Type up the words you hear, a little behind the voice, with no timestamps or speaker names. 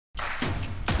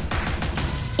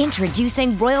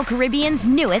Introducing Royal Caribbean's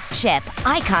newest ship,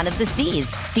 Icon of the Seas,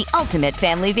 the ultimate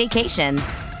family vacation.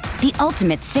 The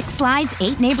ultimate 6 slides,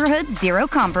 8 neighborhoods, 0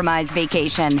 compromise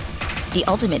vacation. The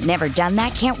ultimate never done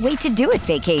that, can't wait to do it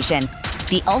vacation.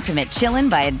 The ultimate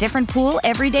chillin' by a different pool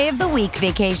every day of the week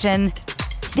vacation.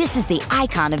 This is the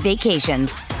Icon of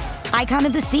Vacations. Icon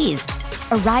of the Seas,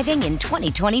 arriving in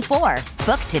 2024.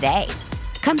 Book today.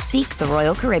 Come seek the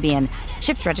Royal Caribbean.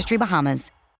 Ships Registry, Bahamas.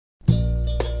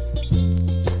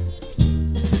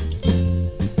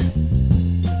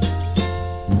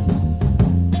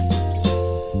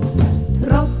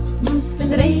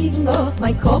 Regen auf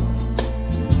mein Kopf.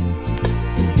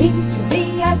 Hinter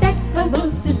mir Deckel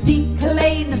muss es die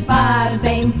kleine Fahrt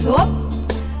im Top.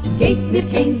 Geht mir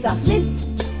kein Sach nicht,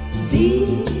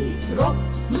 die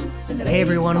Tropfen von Regen. Hey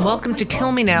everyone, welcome to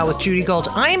Kill Me Now with Judy Gold.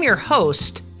 I am your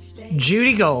host,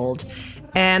 Judy Gold,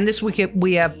 and this week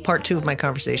we have part 2 of my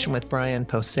conversation with Brian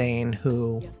Posehn,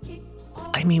 who,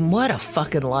 I mean, what a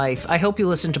fucking life. I hope you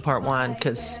listened to part 1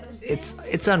 because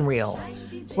it's unreal.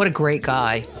 What a great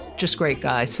guy. Just great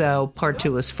guy. So part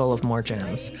 2 is full of more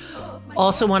gems.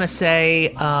 Also want to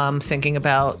say, thinking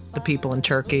about the people in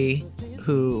Turkey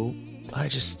who, I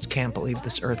just can't believe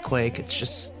this earthquake.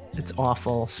 It's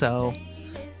awful. So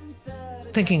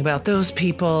thinking about those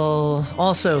people,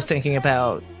 also thinking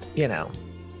about,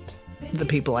 the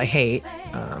people I hate,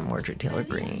 Marjorie Taylor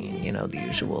Greene, the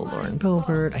usual Lauren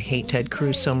Boebert. I hate Ted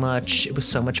Cruz so much. It was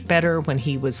so much better when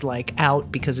he was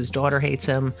out because his daughter hates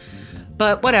him.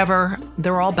 But whatever,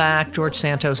 they're all back. George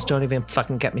Santos, don't even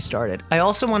fucking get me started. I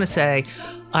also want to say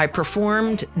I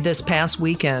performed this past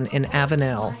weekend in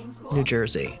Avenel, New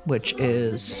Jersey, which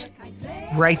is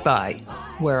right by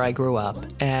where I grew up.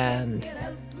 And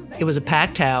it was a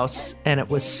packed house, and it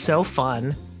was so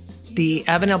fun. The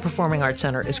Avenel Performing Arts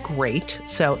Center is great.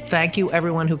 So thank you,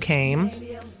 everyone who came.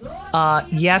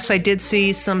 Yes, I did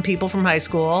see some people from high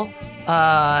school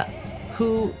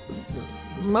who...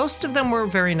 Most of them were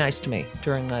very nice to me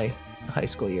during my high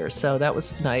school years, so that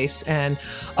was nice. And,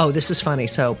 this is funny.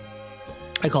 So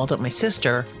I called up my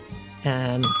sister,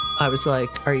 and I was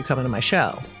like, are you coming to my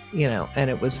show? And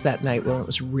it was that night when it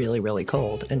was really, really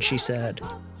cold. And she said,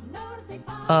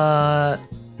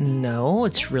 no,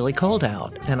 it's really cold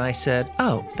out. And I said,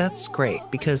 oh, that's great.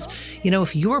 Because,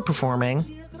 if you were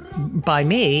performing by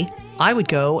me, I would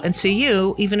go and see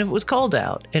you even if it was cold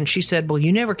out. And she said, well,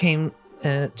 you never came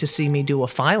to see me do a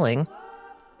filing.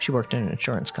 She worked in an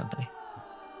insurance company.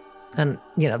 And,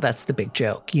 that's the big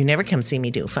joke. You never come see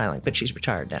me do a filing, but she's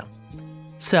retired now.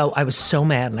 So I was so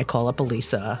mad, and I call up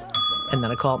Elisa, and then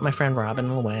I call up my friend Robin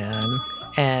Luann,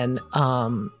 and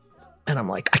I'm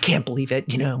like, I can't believe it.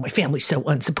 My family's so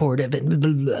unsupportive, and blah,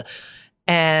 blah, blah.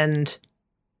 And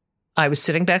I was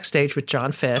sitting backstage with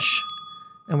John Fish,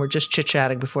 and we're just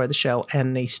chit-chatting before the show,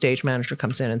 and the stage manager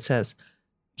comes in and says,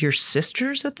 your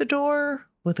sister's at the door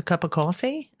with a cup of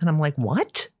coffee? And I'm like,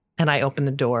 what? And I open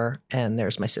the door, and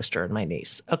there's my sister and my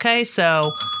niece. Okay, so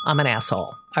I'm an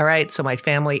asshole. All right, so my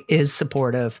family is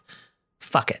supportive.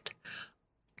 Fuck it.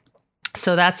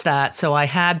 So that's that. So I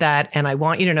had that, and I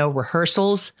want you to know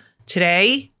rehearsals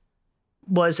today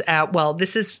was out. Well,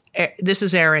 this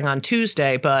is airing on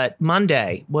Tuesday, but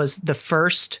Monday was the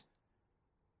first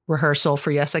rehearsal for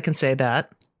Yes, I Can Say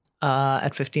That.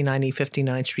 At 59E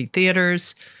 59th Street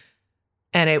Theaters.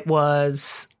 And it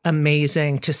was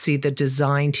amazing to see the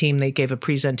design team. They gave a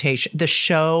presentation. The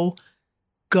show,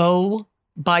 go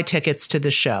buy tickets to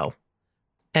the show.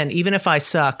 And even if I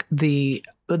suck, the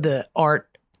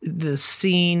art, the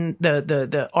scene,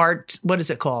 the art, what is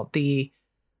it called? The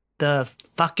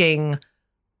fucking,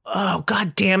 oh,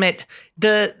 God damn it.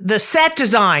 The set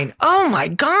design. Oh, my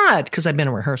God. Because I've been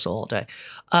in rehearsal all day.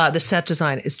 The set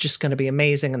design is just going to be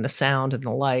amazing, and the sound and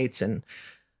the lights.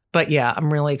 But yeah,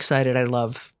 I'm really excited. I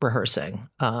love rehearsing.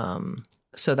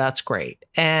 So that's great.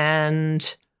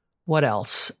 And what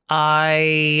else?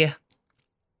 I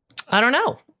don't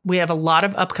know. We have a lot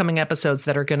of upcoming episodes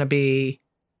that are going to be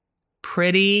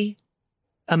pretty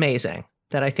amazing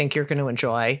that I think you're going to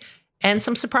enjoy, and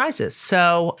some surprises.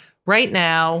 So right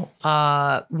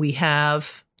now, we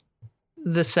have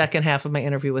the second half of my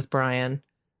interview with Brian,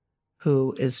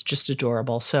 who is just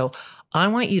adorable. So I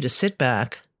want you to sit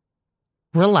back,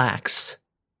 relax,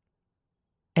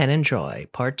 and enjoy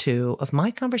part 2 of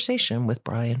my conversation with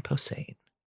Brian Posehn.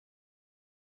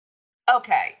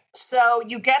 Okay, so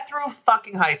you get through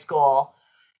fucking high school.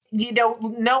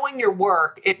 Knowing your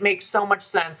work, it makes so much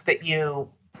sense that you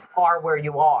are where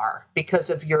you are because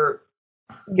of your,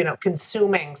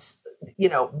 consuming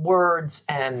words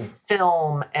and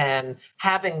film and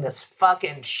having this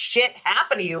fucking shit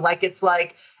happen to you. It's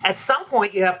at some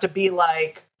point you have to be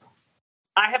like,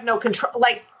 I have no control.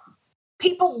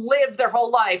 people live their whole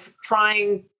life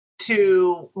trying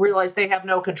to realize they have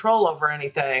no control over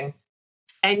anything.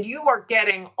 And you are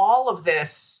getting all of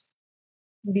these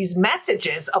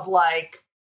messages of like,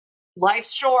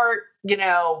 life's short, you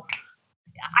know,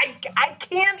 I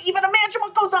can't even imagine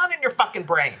what goes on in your fucking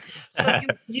brain. So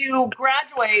you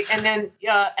graduate, and then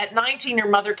at 19, your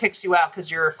mother kicks you out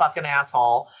because you're a fucking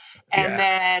asshole. And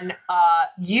then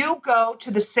you go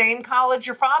to the same college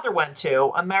your father went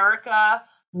to, American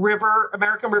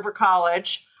River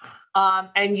College,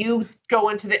 and you go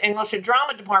into the English and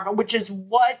drama department, which is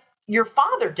what your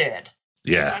father did.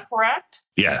 Yeah. Is that correct?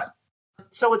 Yeah.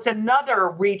 So it's another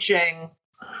reaching,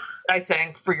 I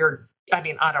think, for your... I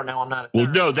mean, I don't know. I'm not. Well,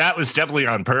 no, that was definitely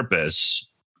on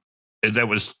purpose. That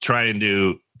was trying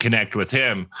to connect with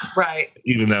him. Right.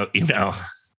 Even though, you know,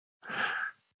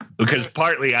 because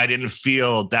partly I didn't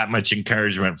feel that much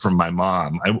encouragement from my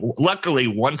mom. Luckily,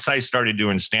 once I started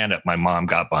doing stand-up, my mom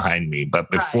got behind me.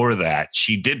 But before that,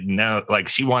 she didn't know, like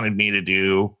she wanted me to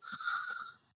do,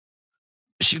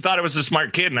 she thought I was a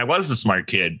smart kid, and I was a smart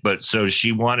kid. But so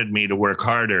she wanted me to work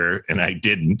harder, and I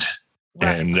didn't.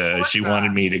 Right. And she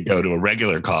wanted me to go to a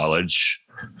regular college,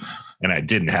 and I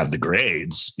didn't have the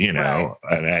grades, you know,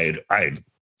 and I had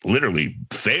literally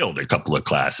failed a couple of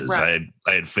classes. I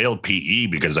had failed PE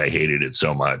because I hated it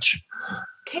so much.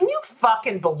 Can you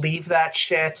fucking believe that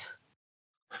shit?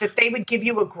 That they would give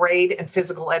you a grade in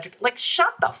physical education? Like,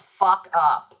 shut the fuck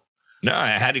up. No, I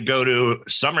had to go to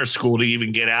summer school to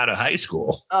even get out of high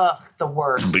school. Ugh, the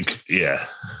worst. Yeah.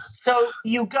 So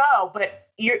you go, but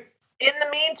in the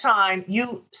meantime,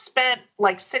 you spent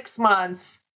like 6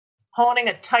 months honing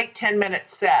a tight 10-minute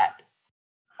set,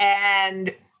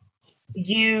 and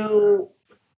you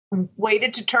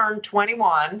waited to turn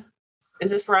 21.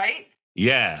 Is this right?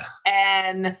 Yeah.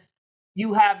 And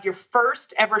you have your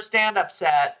first ever stand-up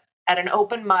set at an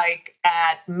open mic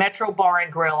at Metro Bar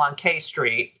and Grill on K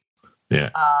Street.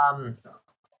 Yeah.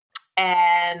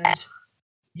 And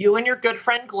you and your good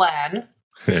friend Glenn,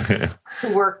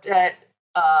 who worked at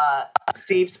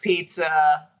Steve's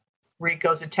Pizza,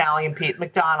 Rico's Italian Pizza,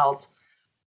 McDonald's.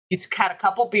 You had a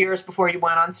couple beers before you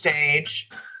went on stage.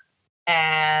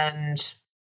 And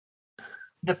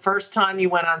the first time you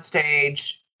went on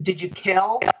stage, did you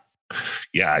kill?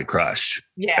 Yeah, I crushed.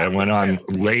 Yeah. I went on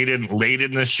late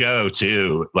in the show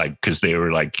too, like, because they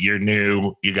were like, you're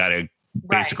new, you got to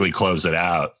basically close it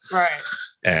out. Right.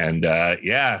 And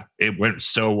yeah, it went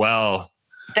so well.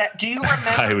 Do you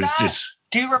remember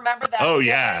Do you remember that? Oh,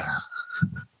 yeah.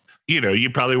 You know, you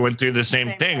probably went through the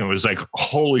same thing. It was like,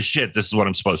 holy shit, this is what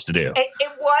I'm supposed to do.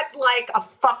 It was like a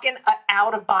fucking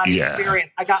out-of-body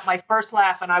experience. I got my first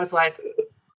laugh, and I was like,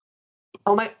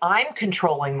 oh my, I'm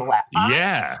controlling the laugh.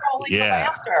 I'm controlling the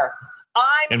laughter.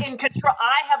 I'm in control.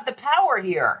 I have the power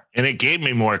here. And it gave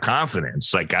me more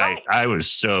confidence. Like I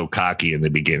was so cocky in the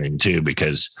beginning too,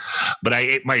 but I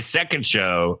ate my second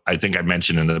show. I think I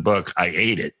mentioned in the book, I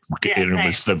ate it. Yeah, and it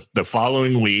was the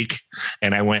following week,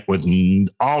 and I went with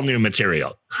all new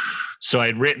material. So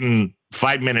I'd written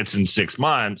 5 minutes in 6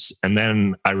 months, and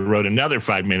then I wrote another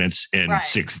 5 minutes in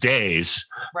 6 days.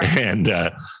 Right. And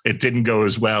it didn't go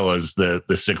as well as the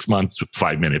 6 month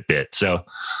 5 minute bit. So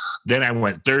then I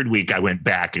went third week, I went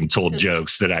back and told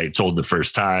jokes that I told the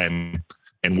first time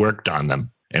and worked on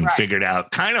them and figured out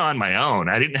kind of on my own.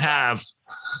 I didn't have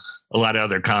a lot of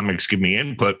other comics give me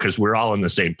input because we're all in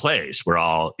the same place. We're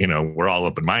all, we're all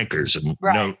open micers. And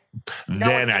no one's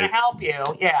gonna help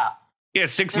you. Yeah. Yeah.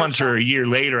 6 months or a year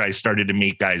later, I started to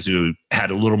meet guys who had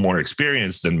a little more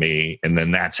experience than me. And then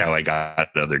that's how I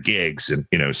got other gigs and,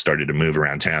 started to move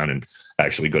around town and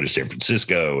actually go to San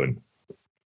Francisco. And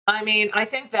I mean, I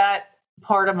think that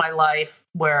part of my life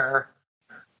where...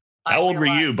 How old were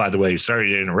you, by the way? Sorry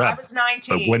to interrupt. I was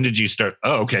 19. But when did you start?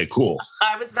 Oh, okay, cool.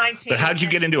 I was 19. But how'd you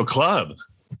get into a club?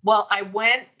 Well, I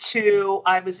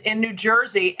was in New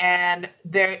Jersey, and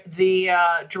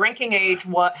the drinking age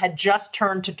had just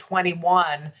turned to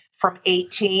 21 from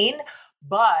 18.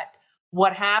 But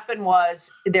what happened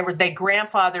was they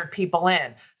grandfathered people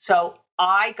in. So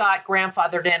I got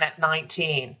grandfathered in at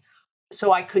 19.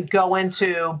 So I could go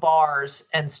into bars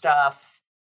and stuff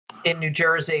in New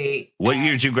Jersey. What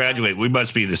year did you graduate? We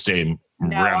must be the same,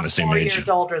 around the same age. I'm 4 years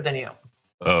older than you.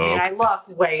 Oh, I mean, I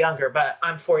look way younger, but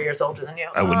I'm 4 years older than you.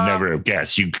 I would never have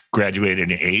guessed. You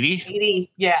graduated in 80?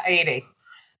 80, yeah, 80.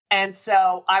 And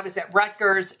so I was at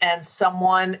Rutgers, and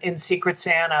someone in Secret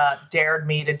Santa dared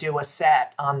me to do a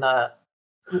set on the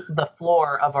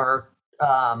floor of our,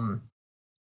 our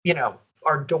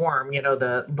dorm,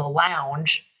 the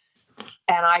lounge.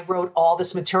 And I wrote all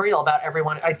this material about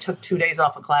everyone. I took 2 days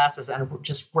off of classes and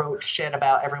just wrote shit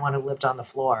about everyone who lived on the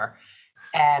floor.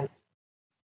 And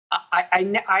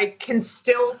I can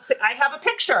still see, I have a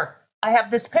picture. I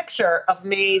have this picture of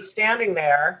me standing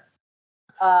there.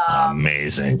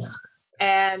 Amazing.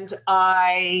 And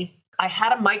I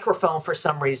had a microphone for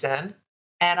some reason,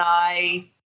 and I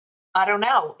don't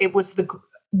know. It was the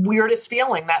weirdest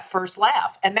feeling, that first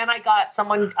laugh. And then I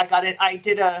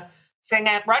did a thing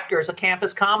at Rutgers, a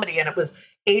campus comedy, and it was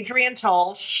Adrian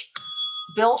Tolsch,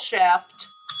 Bill Sheft,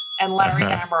 and Larry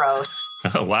Amoros.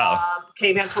 Oh, wow.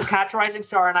 Came in from Catch a Rising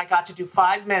Star, and I got to do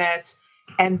 5 minutes.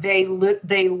 And they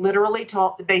literally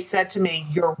said to me,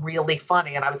 "You're really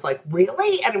funny." And I was like,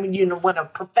 "Really?" And when a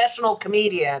professional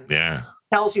comedian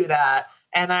tells you that,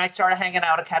 and I started hanging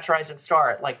out at Catch a Rising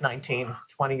Star at like 19,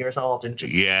 20 years old, and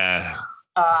just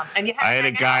and you I had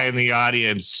a guy in the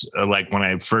audience, like when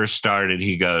I first started,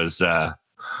 he goes,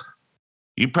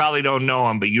 "You probably don't know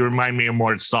him, but you remind me of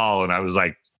Mort Saul." And I was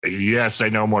like, "Yes, I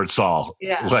know Mort Saul."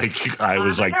 Yeah. Like I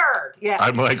was like, yeah.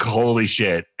 I'm like, holy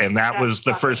shit. And that was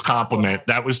the first compliment.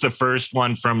 That was the first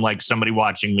one from like somebody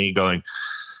watching me going,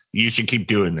 "You should keep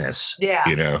doing this." Yeah.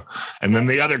 You know? And then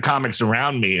the other comics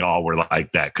around me all were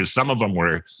like that, because some of them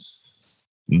were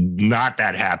not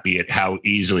that happy at how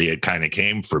easily it kind of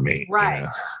came for me. Right. You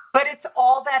know? But it's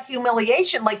all that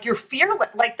humiliation. Like, you're fearless.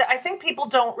 Like, I think people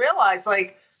don't realize,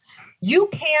 like, you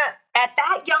can't, at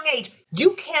that young age,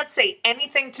 you can't say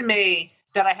anything to me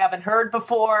that I haven't heard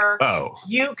before. Oh.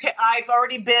 I've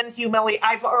already been humiliated.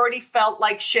 I've already felt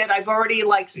like shit. I've already,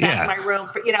 like, sat in my room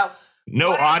for,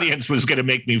 No whatever. Audience was going to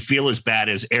make me feel as bad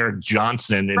as Eric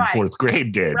Johnson in fourth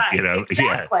grade did. Right. You know?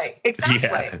 Exactly.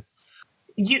 Yeah.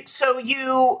 So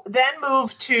you then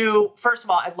moved to, first of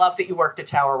all, I love that you worked at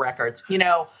Tower Records.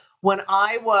 When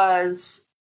I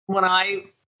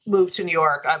moved to New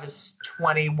York, I was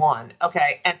 21.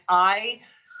 Okay. And I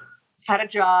had a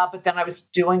job, but then I was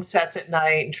doing sets at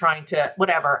night and trying to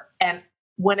whatever. And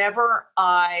whenever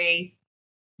I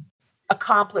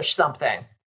accomplished something,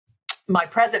 my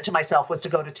present to myself was to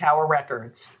go to Tower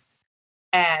Records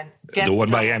and get the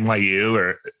one by NYU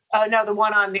or? Oh, no, the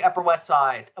one on the Upper West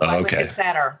Side. Okay. Lincoln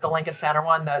Center, the Lincoln Center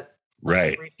one.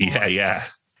 Right. Yeah.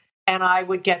 And I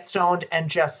would get stoned and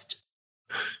just,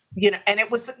 and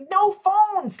it was no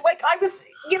phones. Like, I was,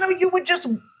 you would just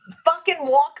fucking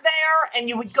walk there and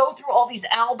you would go through all these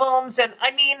albums. And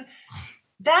I mean,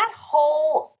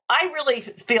 I really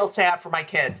feel sad for my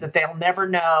kids that they'll never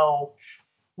know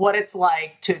what it's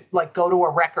like to, like, go to a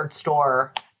record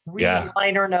store, read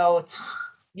liner notes,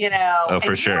 Oh,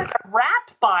 for sure. You're a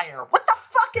rap buyer. What the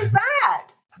fuck is that?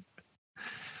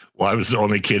 Well, I was the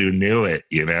only kid who knew it,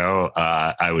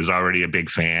 I was already a big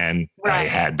fan. Right. I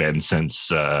had been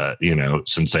since,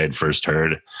 since I had first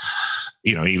heard,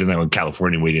 even though in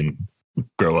California we didn't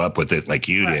grow up with it like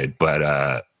you did,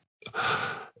 but,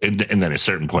 and then at a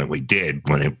certain point we did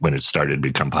when it started to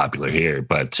become popular here.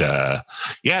 But,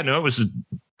 it was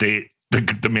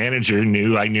the manager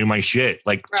knew I knew my shit.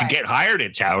 Like, to get hired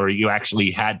at Tower, you actually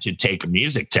had to take a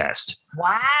music test.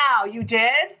 Wow, you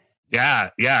did? Yeah.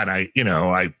 And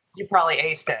you probably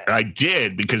aced it. I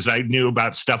did, because I knew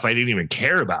about stuff I didn't even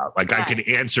care about. Like, I could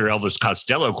answer Elvis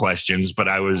Costello questions, but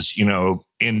I was,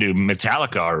 into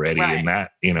Metallica already and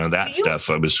that, stuff.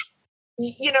 I was,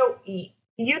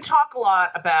 you talk a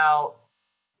lot about,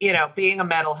 being a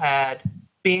metalhead,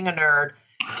 being a nerd,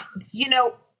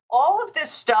 all of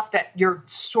this stuff that you're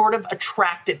sort of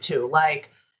attracted to, like,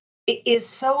 it is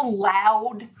so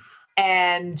loud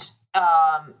and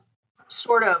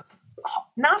sort of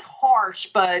not harsh,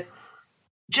 but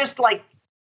just like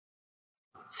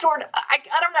sort of, I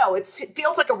don't know. It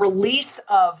feels like a release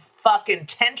of fucking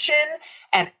tension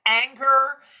and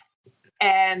anger.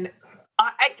 And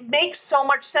it makes so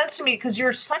much sense to me, because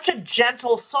you're such a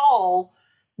gentle soul,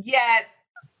 yet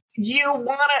you're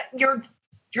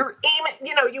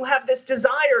aiming, you have this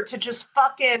desire to just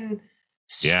fucking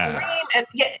scream. And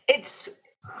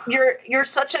you're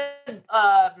such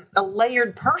a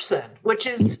layered person, which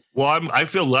is, well, I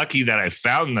feel lucky that I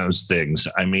found those things.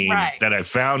 I mean, that I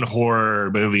found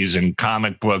horror movies and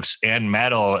comic books and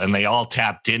metal, and they all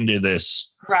tapped into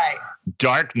this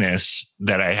darkness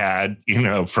that I had,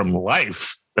 from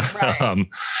life,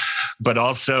 but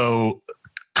also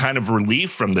kind of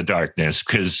relief from the darkness,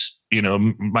 because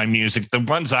my music, the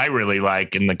ones I really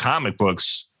like in the comic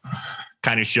books,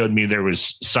 kind of showed me there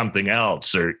was something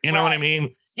else, or what I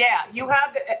mean? Yeah, you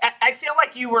had. I feel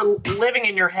like you were living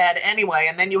in your head anyway,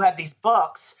 and then you had these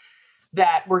books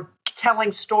that were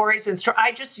telling stories and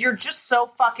you're just so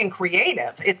fucking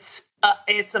creative. It's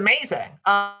amazing.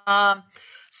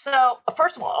 So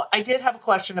first of all, I did have a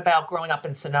question about growing up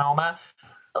in Sonoma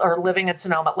or living in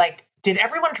Sonoma. Like, did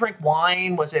everyone drink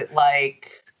wine? Was it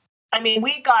like I mean,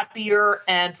 we got beer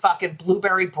and fucking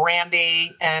blueberry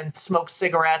brandy and smoked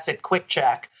cigarettes at Quick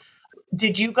Check.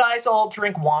 Did you guys all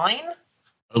drink wine?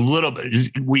 A little bit.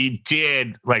 We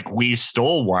did, like, we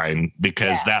stole wine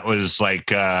because that was like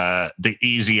the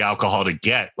easy alcohol to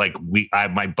get. Like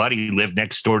my buddy lived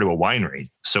next door to a winery.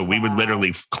 So we would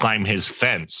literally climb his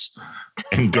fence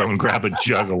and go and grab a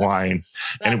jug of wine.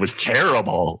 And it was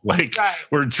terrible. Like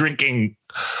we're drinking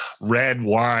red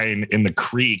wine in the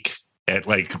creek at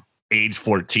like age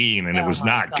 14 and it was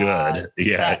not good.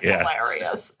 Yeah. That's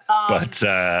hilarious.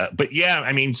 But yeah,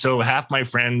 I mean, so half my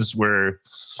friends were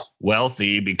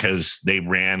wealthy because they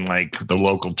ran like the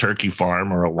local turkey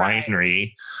farm or a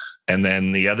winery. And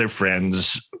then the other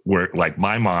friends were like,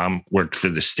 my mom worked for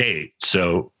the state.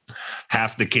 So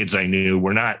half the kids I knew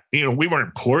were not, we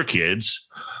weren't poor kids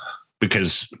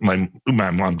because my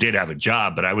mom did have a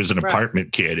job, but I was an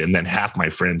apartment kid. And then half my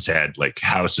friends had like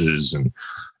houses and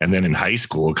then in high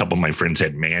school, a couple of my friends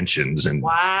had mansions and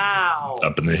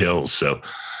up in the hills. So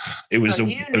it was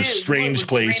a strange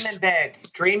place.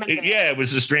 Dreaming big. Yeah, it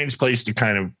was a strange place to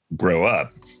kind of grow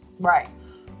up. Right.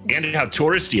 And how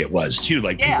touristy it was too.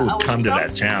 Like people would come to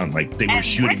that town. Like they were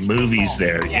shooting movies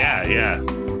there. Yeah.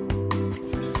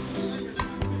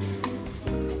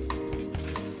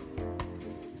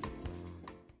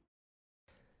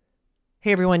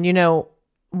 Hey everyone,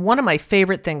 one of my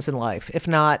favorite things in life, if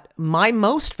not my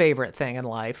most favorite thing in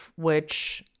life,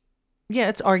 which,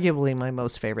 it's arguably my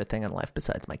most favorite thing in life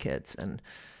besides my kids, and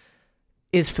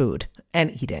is food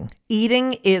and eating.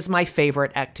 Eating is my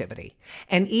favorite activity,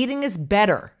 and eating is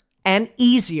better and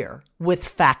easier with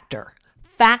Factor.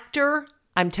 Factor,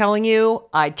 I'm telling you,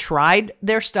 I tried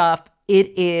their stuff.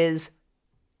 It is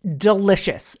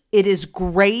delicious. It is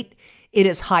great. It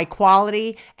is high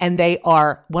quality, and they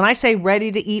are, when I say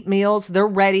ready to eat meals, they're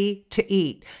ready to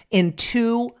eat in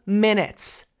 2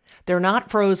 minutes. They're not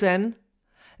frozen.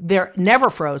 They're never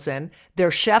frozen.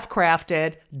 They're chef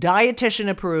crafted, dietitian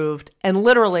approved, and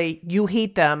literally you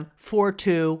heat them for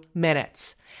 2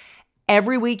 minutes.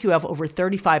 Every week you have over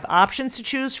 35 options to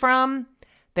choose from.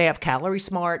 They have Calorie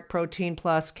Smart, Protein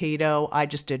Plus, Keto. I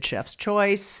just did Chef's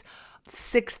Choice.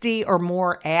 60 or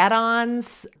more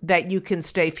add-ons that you can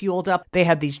stay fueled up. They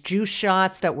had these juice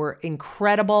shots that were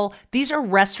incredible. These are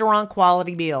restaurant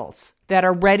quality meals that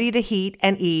are ready to heat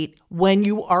and eat when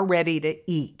you are ready to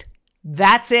eat.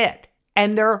 That's it.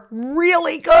 And they're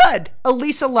really good.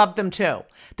 Elisa loved them too.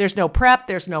 There's no prep.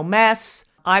 There's no mess.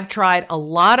 I've tried a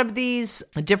lot of these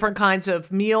different kinds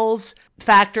of meals.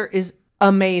 Factor is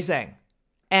amazing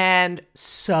and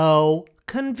so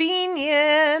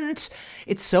convenient.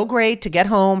 It's so great to get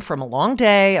home from a long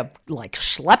day of like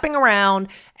schlepping around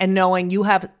and knowing you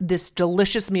have this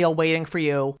delicious meal waiting for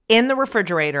you in the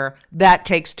refrigerator that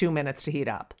takes 2 minutes to heat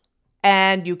up.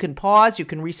 And you can pause, you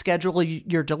can reschedule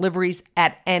your deliveries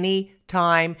at any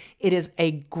time. It is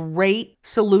a great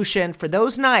solution for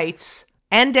those nights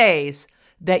and days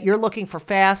that you're looking for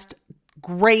fast,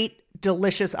 great,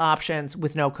 delicious options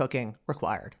with no cooking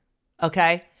required.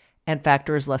 Okay? And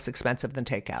Factor is less expensive than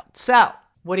takeout. So,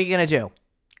 what are you going to do?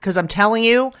 Because I'm telling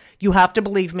you, you have to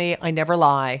believe me. I never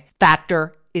lie.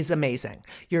 Factor is amazing.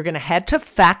 You're going to head to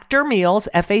Factor Meals,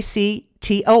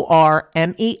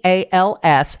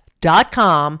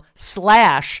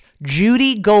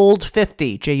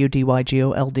 FactorMeals.com/JudyGold50,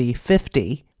 JudyGold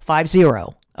 50,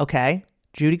 okay?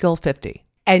 JudyGold50.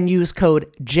 And use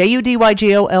code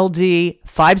JudyGold50,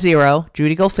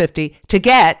 JudyGold50 to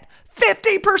get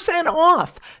 50%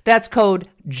 off. That's code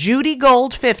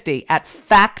JudyGold50 at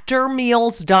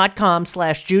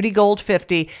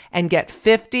factormeals.com/JudyGold50 and get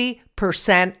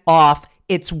 50% off.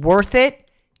 It's worth it.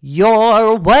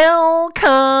 You're welcome.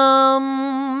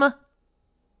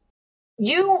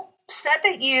 You said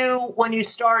that when you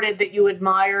started, that you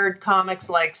admired comics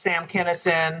like Sam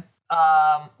Kinison,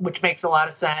 which makes a lot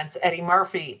of sense, Eddie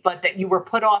Murphy, but that you were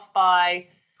put off by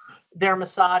their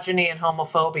misogyny and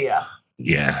homophobia.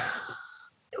 Yeah.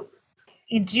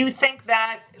 Do you think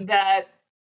that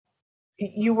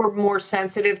you were more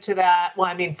sensitive to that? Well,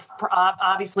 I mean,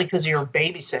 obviously because you're a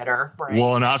babysitter, right?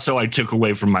 Well, and also I took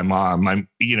away from my mom.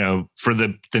 For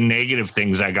the negative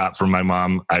things I got from my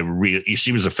mom,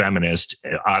 she was a feminist,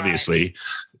 obviously.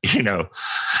 Right.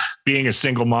 Being a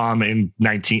single mom in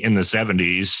the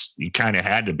 70s, you kind of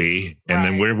had to be. And right.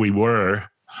 Then where we were,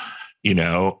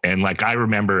 and like I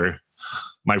remember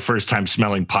my first time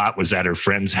smelling pot was at her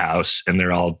friend's house, and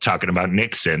they're all talking about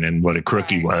Nixon and what a crook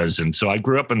he was. And so I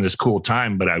grew up in this cool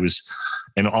time, but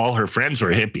and all her friends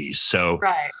were hippies. So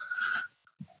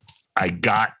I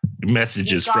got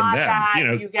messages from them,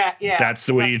 that's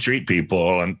the way you treat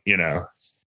people. And,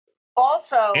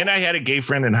 also, and I had a gay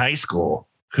friend in high school.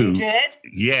 who you did?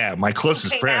 Yeah, my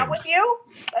closest came friend. out with you?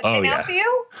 Came out to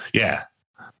you? Yeah.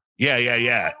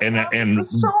 And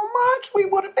so much. We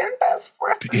would have been best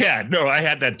friends. Yeah, no, I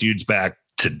had that dude's back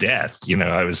to death. You know,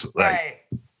 I was like, Right.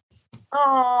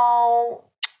 Oh,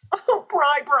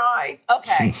 Bri.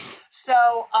 Okay. So,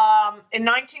 in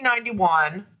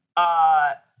 1991,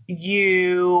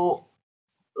 you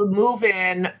move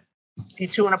in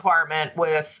to an apartment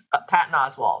with Patton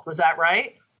Oswalt. Was that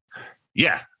right?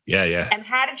 Yeah. And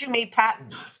how did you meet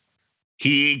Patton?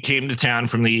 He came to town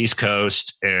from the East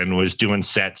Coast and was doing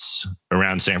sets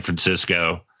around San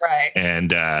Francisco. Right.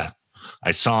 And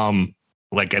I saw him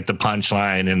like at the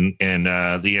Punchline and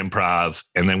the Improv.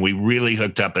 And then we really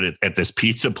hooked up at this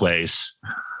pizza place.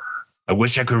 I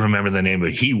wish I could remember the name,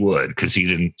 but he would, because he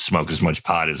didn't smoke as much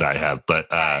pot as I have. But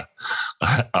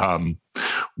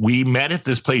we met at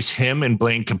this place, him and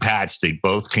Blaine Capatch. They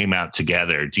both came out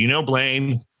together. Do you know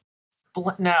Blaine?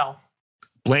 No.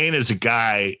 Blaine is a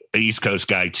guy, an East Coast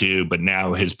guy too, but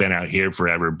now has been out here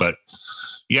forever. But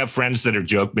you have friends that are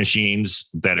joke machines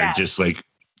that are just like,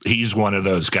 he's one of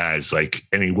those guys, like,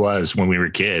 and he was when we were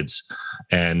kids.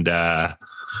 And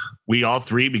we all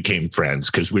three became friends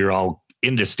because we were all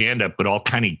into stand-up, but all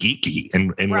kind of geeky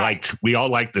and we all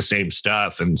liked the same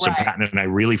stuff. And so Patton and I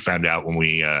really found out when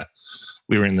we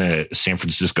were in the San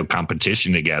Francisco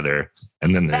competition together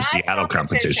and then the Seattle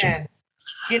competition.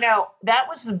 You know, that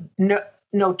was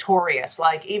notorious.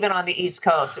 Like, even on the East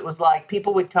Coast, it was like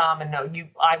people would come and know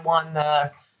I won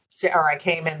I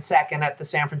came in second at the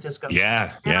San Francisco.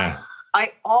 Yeah.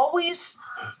 I always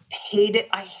hate it.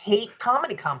 I hate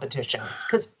comedy competitions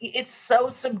because it's so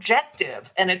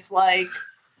subjective. And it's like,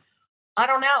 I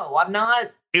don't know.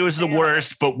 It was the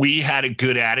worst, but we had a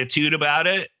good attitude about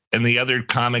it. And the other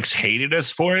comics hated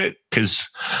us for it because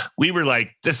we were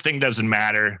like, this thing doesn't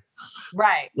matter.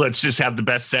 Right. Let's just have the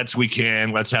best sets we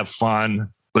can. Let's have fun.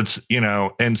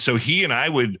 And so he and I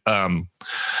would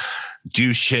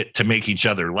do shit to make each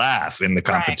other laugh in the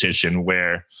competition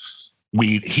where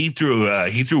he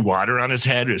threw water on his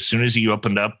head as soon as he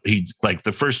opened up. He, like,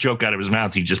 the first joke out of his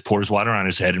mouth, he just pours water on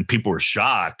his head and people were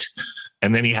shocked.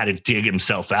 And then he had to dig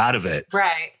himself out of it.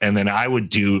 Right. And then I would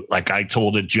do, like, I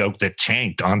told a joke that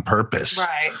tanked on purpose.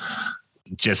 Right.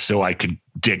 Just so I could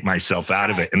dig myself out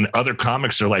of it. And the other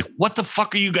comics are like, what the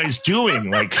fuck are you guys doing?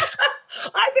 Like,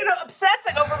 I've been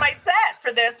obsessing over my set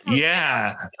for this.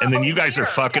 And then you guys are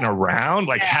fucking around.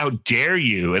 Like, how dare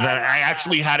you? And I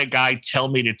actually had a guy tell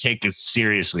me to take it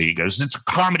seriously. He goes, it's a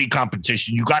comedy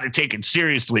competition. You got to take it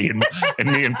seriously.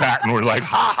 And me and Patton were like,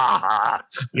 ha, ha, ha,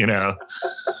 you know.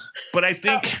 But I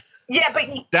think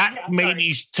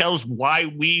maybe tells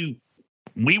why we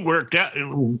worked out,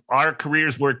 our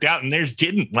careers worked out and theirs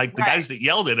didn't. Like, the guys that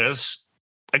yelled at us,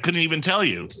 I couldn't even tell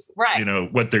you, you know,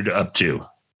 what they're up to.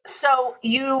 So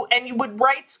you would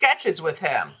write sketches with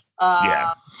him.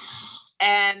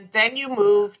 And then you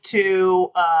moved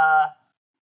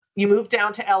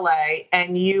down to LA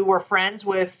and you were friends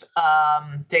with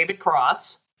David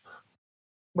Cross,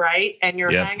 right? And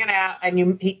you're hanging out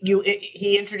and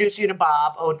he introduced you to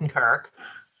Bob Odenkirk.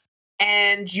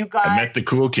 And you guys, I met the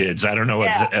cool kids. I don't know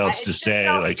what else to say.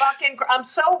 So I'm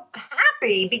so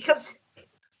happy because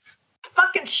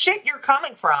fucking shit you're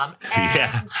coming from.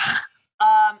 And,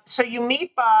 so you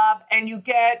meet Bob and you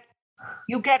get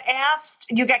cast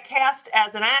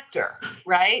as an actor,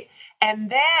 right?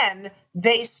 And then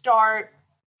they start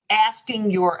asking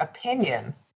your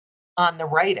opinion on the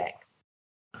writing.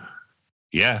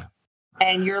 Yeah.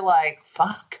 And you're like,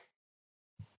 fuck.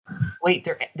 Wait,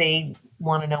 they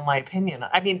want to know my opinion.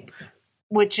 I mean,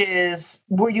 were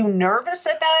you nervous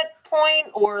at that point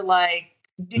or like?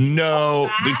 No,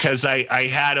 because I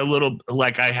had a little,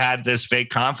 like, I had this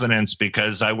fake confidence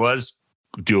because I was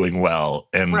doing well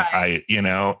and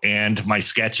and my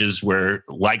sketches were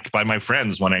liked by my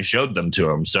friends when I showed them to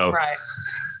them. So,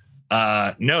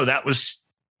 no, that was,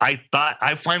 I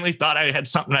finally thought I had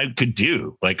something I could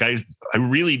do. Like, I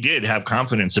really did have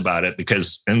confidence about it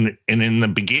because in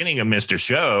the beginning of Mr.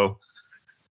 Show,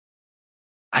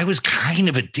 I was kind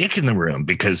of a dick in the room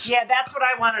because... Yeah, that's what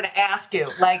I wanted to ask you.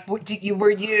 Like, were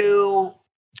you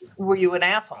an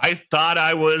asshole? I thought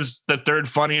I was the third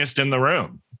funniest in the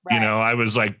room. Right. You know, I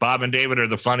was like, Bob and David are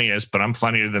the funniest, but I'm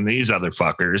funnier than these other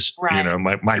fuckers. Right. You know,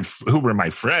 who were my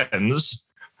friends.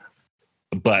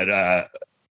 But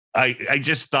I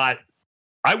just thought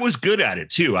I was good at it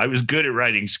too. I was good at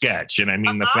writing sketch. And I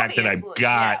mean, the fact that I've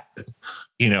got...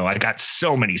 You know, I got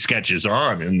so many sketches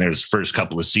on in those first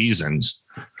couple of seasons,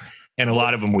 and a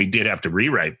lot of them we did have to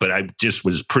rewrite, but I just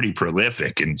was pretty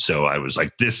prolific. And so I was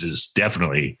like, this is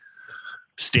definitely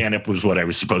stand-up was what I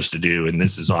was supposed to do. And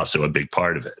this is also a big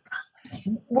part of it.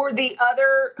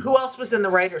 Who else was in the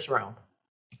writer's room?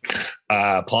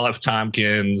 Paul F.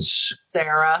 Tompkins,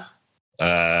 Sarah,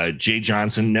 Jay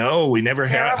Johnson. No, we never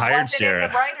hired Sarah.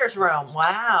 In the writer's room.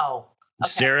 Wow.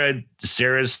 Okay.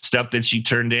 Sarah's stuff that she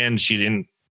turned in, she didn't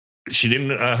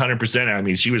 100%. I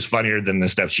mean, she was funnier than the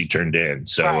stuff she turned in.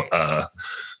 So, right.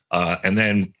 And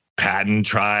then Patton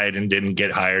tried and didn't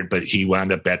get hired, but he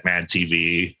wound up at Mad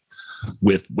TV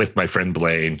with my friend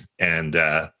Blaine. And,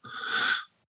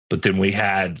 but then we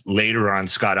had later on,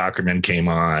 Scott Aukerman came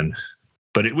on,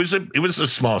 but it was a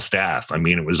small staff. I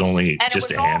mean, it was only just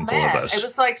a handful of us. It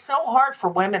was like so hard for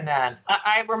women then.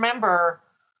 I remember.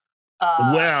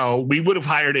 Well, we would have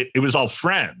hired it. It was all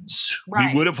friends.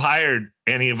 Right. We would have hired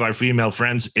any of our female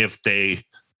friends if they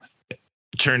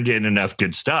turned in enough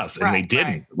good stuff, and they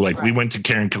didn't. We went to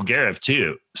Karen Kilgariff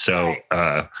too. So,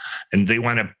 and they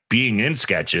wound up being in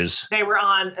sketches. They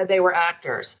were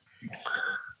actors.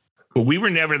 But we were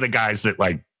never the guys that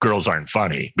like girls aren't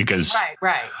funny because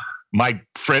my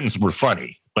friends were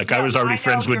funny. Like I was already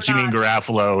friends with Janine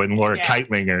Garofalo and Laura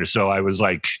Keitlinger. So I was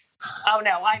like, oh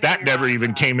no, I know that never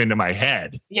even came into my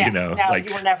head. Yeah, you know, no,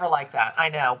 you were never like that. I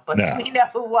know, but we know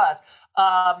who was.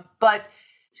 But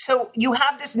so you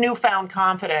have this newfound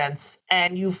confidence,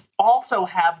 and you've also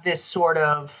have this sort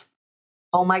of,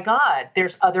 oh my God,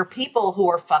 there's other people who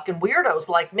are fucking weirdos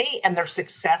like me, and they're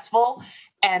successful,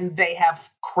 and they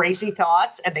have crazy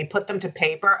thoughts, and they put them to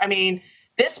paper. I mean,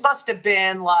 this must have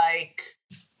been like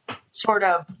sort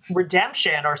of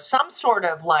redemption or some sort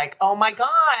of like, oh my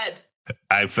God.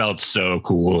 I felt so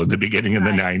cool in the beginning of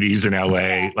the 90s in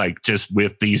LA, like just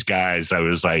with these guys. I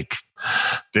was like,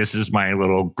 this is my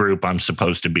little group I'm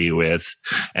supposed to be with.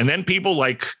 And then people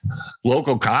like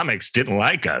local comics didn't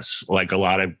like us. Like a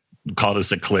lot of called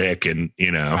us a clique. And,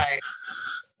 you know,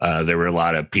 there were a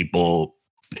lot of people,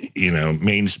 you know,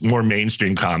 more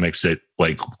mainstream comics that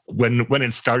like when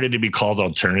it started to be called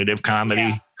alternative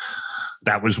comedy,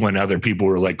 that was when other people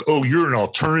were like, oh, you're an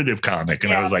alternative comic.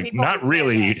 And I was like, not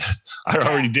really. I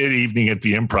already did Evening at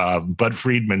the Improv. Bud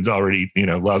Friedman's already, you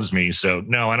know, loves me. So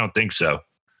no, I don't think so.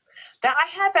 I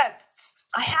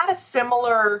had a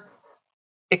similar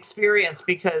experience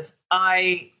because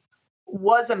I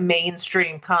was a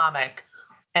mainstream comic.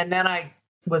 And then I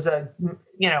was I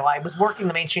was working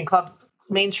the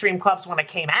mainstream clubs when I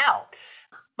came out.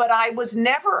 But I was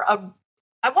never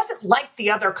I wasn't like the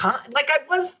other like I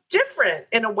was different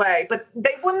in a way, but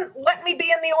they wouldn't let me be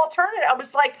in the alternative. I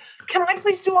was like, can I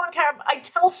please do on camera? I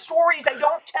tell stories. I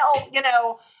don't tell, you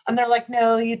know, and they're like,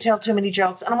 no, you tell too many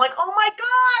jokes. And I'm like, oh my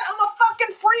God, I'm a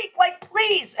fucking freak. Like,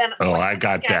 please. And I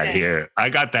got that here. I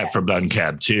got that from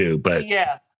Uncab too, but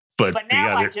but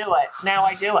now I do it. Now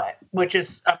I do it, which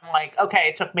is, I'm like, okay,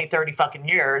 it took me 30 fucking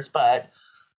years, but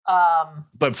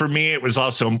for me, it was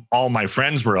also all my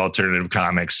friends were alternative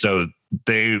comics. So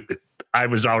I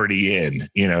was already in,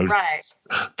 you know,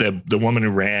 the woman who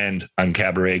ran on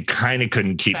Cabaret kind of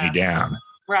couldn't keep me down.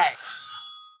 Right.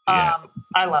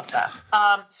 I love that.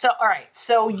 So, all right.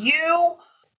 So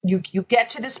you get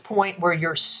to this point where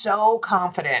you're so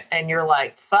confident and you're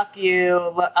like, fuck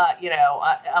you, you know,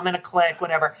 I'm in a clique,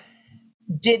 whatever.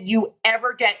 Did you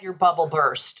ever get your bubble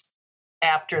burst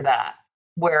after that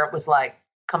where it was like,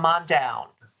 come on down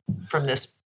from this?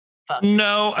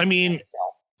 No, I mean,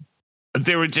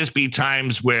 there would just be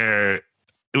times where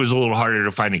it was a little harder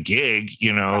to find a gig,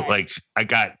 you know, like I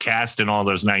got cast in all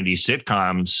those 90s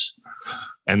sitcoms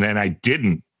and then I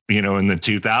didn't, you know, in the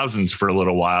 2000s for a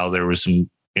little while. There was some,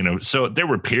 you know, so there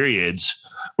were periods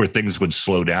where things would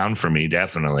slow down for me,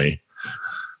 definitely.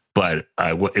 But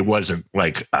it wasn't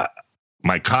like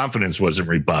my confidence wasn't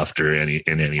rebuffed or in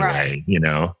any way, you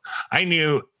know. I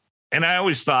knew, and I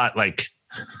always thought like,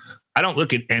 I don't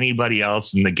look at anybody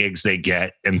else and the gigs they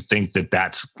get and think that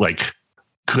that's like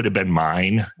could have been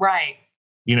mine. Right.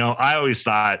 You know, I always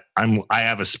thought I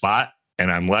have a spot and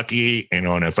I'm lucky, you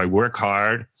know, and if I work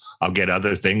hard, I'll get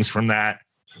other things from that.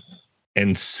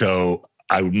 And so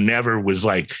I never was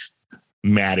like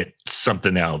mad at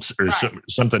something else or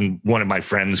something one of my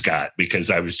friends got because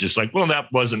I was just like, well,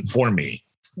 that wasn't for me.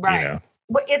 Right. You know?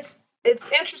 Well, it's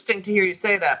interesting to hear you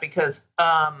say that because,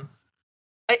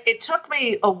 it took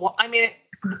me a while. I mean,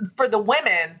 for the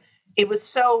women, it was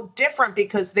so different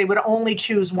because they would only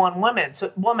choose one woman.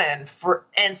 So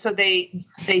they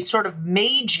sort of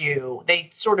made you. They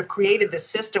sort of created this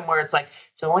system where it's like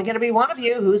it's only going to be one of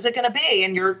you. Who's it going to be?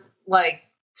 And you're like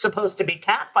supposed to be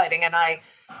catfighting. And I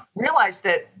realized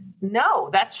that no,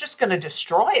 that's just going to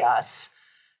destroy us.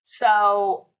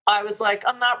 So I was like,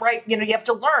 I'm not right. You know, you have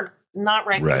to learn. Not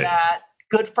right for that.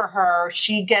 Good for her.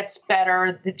 She gets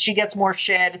better. She gets more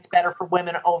shit. It's better for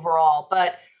women overall.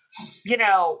 But, you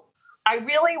know, I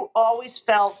really always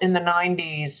felt in the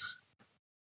 90s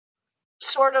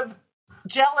sort of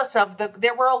jealous of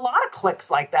there were a lot of cliques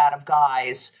like that of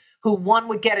guys who one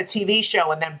would get a TV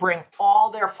show and then bring all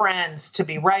their friends to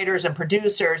be writers and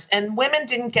producers, and women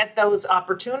didn't get those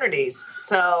opportunities.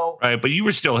 So right, but you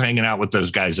were still hanging out with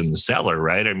those guys in the cellar,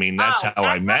 right? I mean, that's how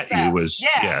I met you. Was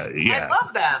yeah, I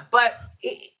love them, but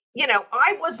you know,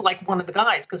 I was like one of the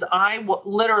guys because I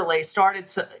literally started.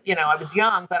 You know, I was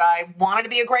young, but I wanted to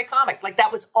be a great comic. Like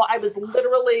that was I was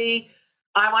literally.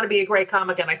 I want to be a great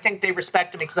comic, and I think they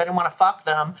respected me because I didn't want to fuck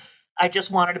them. I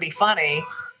just wanted to be funny.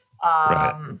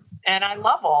 Right. And I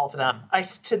love all of them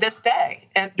to this day.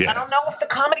 And I don't know if the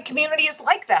comedy community is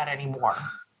like that anymore.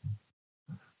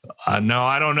 No,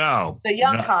 I don't know. The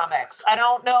young comics. I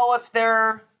don't know if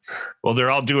they're... Well,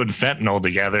 they're all doing fentanyl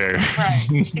together. Right.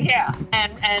 Yeah.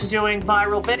 And doing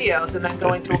viral videos and then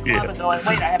going to a club and going,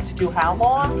 wait, I have to do how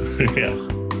long? Yeah.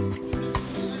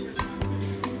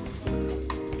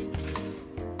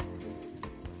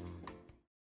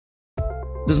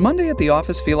 Does Monday at the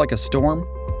office feel like a storm?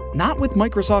 Not with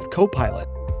Microsoft Copilot.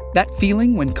 That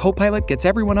feeling when Copilot gets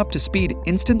everyone up to speed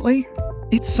instantly?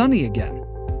 It's sunny again.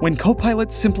 When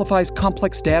Copilot simplifies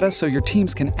complex data so your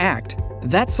teams can act,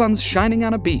 that sun's shining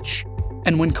on a beach.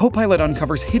 And when Copilot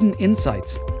uncovers hidden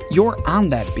insights, you're on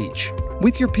that beach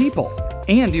with your people,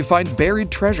 and you find buried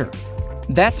treasure.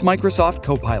 That's Microsoft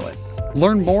Copilot.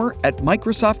 Learn more at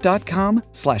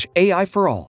Microsoft.com/AI for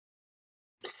all.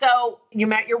 So you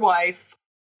met your wife.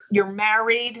 You're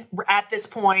married at this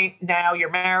point. Now you're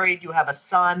married. You have a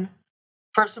son.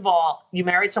 First of all, you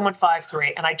married someone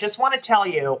 5'3", and I just want to tell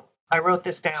you, I wrote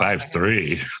this down.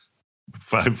 5'3",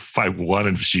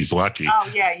 5'1", if she's lucky. Oh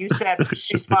yeah, you said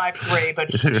she's 5'3",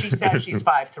 but she said she's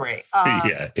 5'3".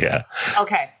 Yeah.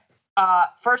 Okay.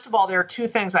 First of all, there are two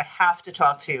things I have to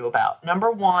talk to you about.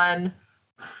 Number one,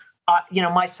 you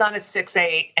know, my son is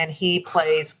 6'8", and he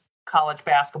plays college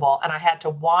basketball, and I had to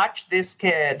watch this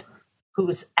kid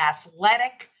who's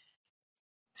athletic,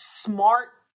 smart,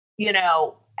 you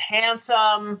know,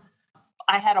 handsome.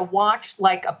 I had to watch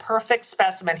like a perfect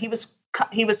specimen. He was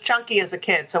chunky as a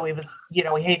kid, so he was, you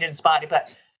know, he hated his body. But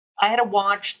I had to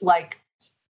watch like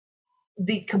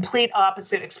the complete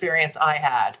opposite experience I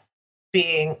had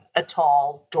being a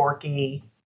tall, dorky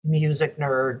music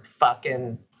nerd,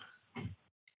 fucking,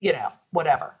 you know,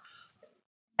 whatever.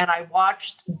 And I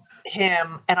watched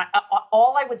him, and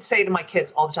all I would say to my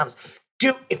kids all the time is,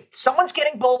 dude, if someone's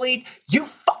getting bullied, you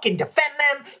fucking defend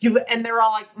them. And they're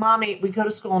all like, Mommy, we go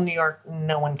to school in New York.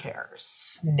 No one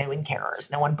cares. No one cares.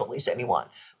 No one bullies anyone.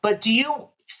 But do you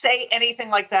say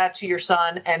anything like that to your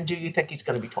son? And do you think he's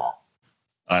going to be tall?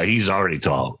 He's already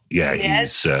tall. Yeah,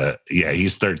 he's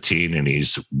 13, and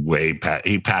he's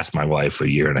he passed my wife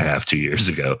 1.5 years, 2 years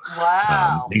ago.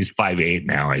 Wow. He's 5'8"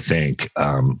 now, I think.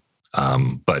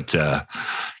 But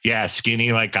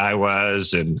skinny like I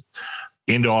was, and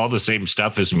into all the same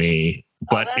stuff as me,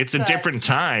 but it's a different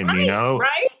time, right, you know,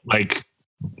 right? Like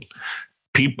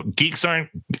geeks aren't,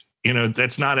 you know,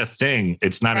 that's not a thing.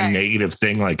 It's not a negative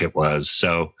thing like it was.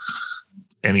 So,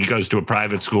 and he goes to a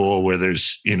private school where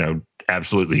there's, you know,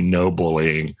 absolutely no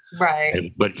bullying.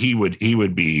 Right. But he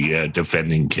would be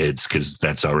defending kids because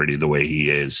that's already the way he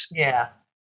is. Yeah.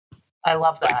 I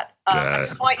love that. I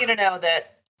just want you to know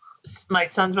that my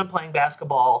son's been playing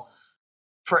basketball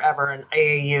forever and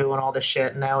AAU and all this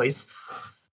shit, and now he's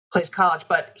plays college.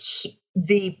 But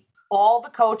all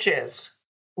the coaches,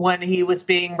 when he was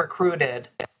being recruited,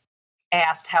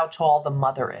 asked how tall the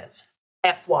mother is.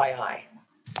 FYI.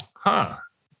 Huh.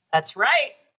 That's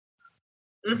right.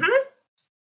 Mm-hmm.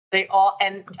 They all,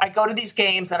 and I go to these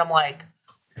games and I'm like,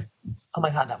 oh my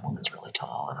God, that woman's really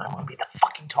tall, and I want to be the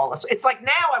fucking tallest. It's like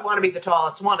now I want to be the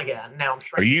tallest one again. Now I'm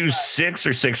shrinking. Are you 6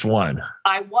 or 6'1"?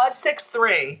 I was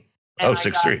 6'3". And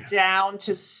 6'3". got down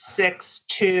to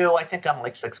 6'2". I think I'm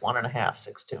like 6'1.5",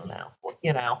 6'2" now.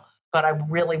 You know, but I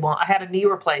really want. I had a knee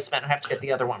replacement. I have to get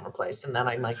the other one replaced, and then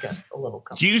I might get a little.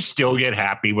 Do you still get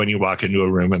happy when you walk into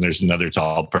a room and there's another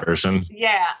tall person?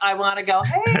 Yeah, I want to go.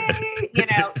 Hey, you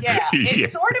know, yeah.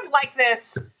 It's sort of like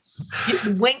this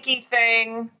winky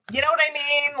thing. You know what I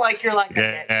mean? Like you're like,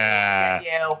 yeah.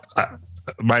 You.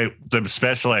 The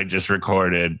special I just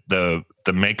recorded, the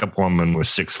makeup woman was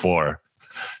 6'4".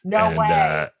 No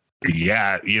way.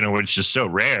 Yeah, you know, it's just so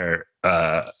rare,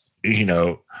 you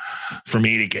know, for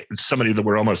me to get somebody that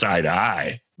we're almost eye to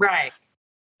eye. Right.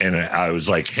 And I was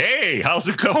like, hey, how's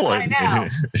it going? I know.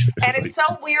 And it's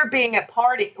so weird being at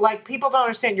party. Like, people don't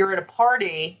understand you're at a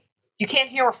party. You can't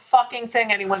hear a fucking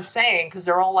thing anyone's saying because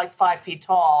they're all like 5 feet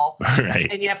tall. Right.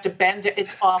 And you have to bend it.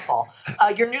 It's awful.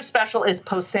 Your new special is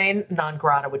Posehn Non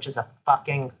Grata, which is a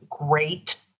fucking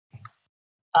great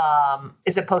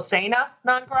Is it Posehn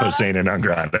non grata? Posehn non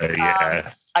grata,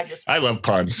 yeah. I love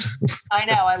puns. I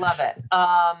know, I love it.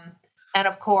 And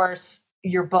of course,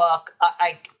 your book,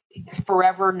 I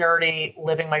forever nerdy,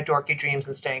 living my dorky dreams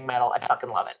and staying metal. I fucking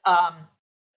love it.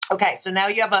 Okay, so now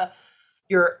you have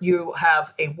you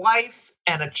have a wife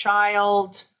and a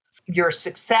child. You're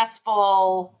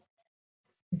successful.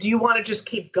 Do you want to just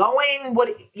keep going?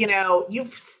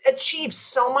 You've achieved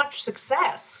so much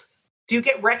success. Do you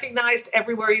get recognized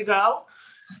everywhere you go?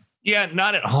 Yeah,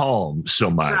 not at home so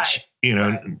much.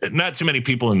 Right. Not too many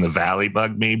people in the Valley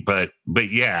bug me, but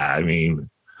yeah, I mean,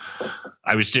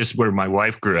 I was just where my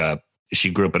wife grew up. She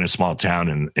grew up in a small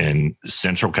town in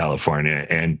Central California,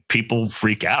 and people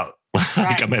freak out. Like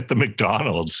right. I'm at the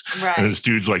McDonald's, right. and this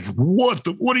dude's like, "What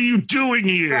are you doing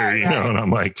here?" Right, and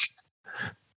I'm like,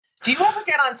 "Do you ever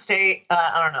get on stage?"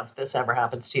 I don't know if this ever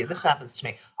happens to you. This happens to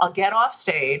me. I'll get off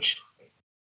stage,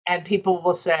 and people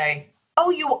will say, "Oh,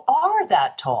 you are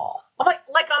that tall." I'm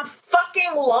like I'm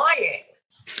fucking lying.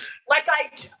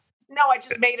 I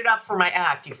just made it up for my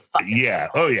act. You fucking yeah.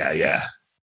 Oh yeah.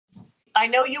 I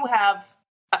know you have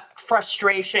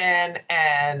frustration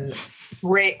and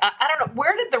rage. I don't know,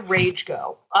 where did the rage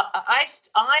go? I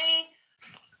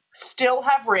still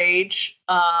have rage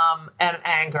and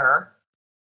anger,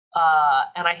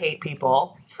 and I hate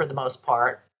people for the most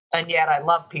part, and yet I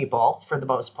love people for the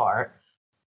most part.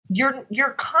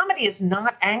 Your comedy is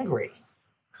not angry.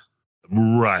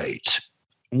 Right.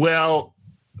 Well,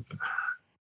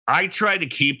 I try to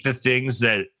keep the things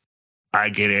that I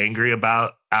get angry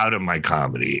about out of my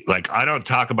comedy. Like, I don't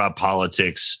talk about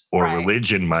politics or right.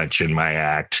 religion much in my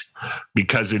act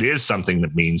because it is something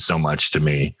that means so much to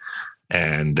me.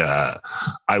 And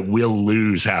I will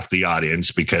lose half the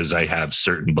audience because I have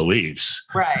certain beliefs.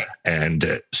 Right.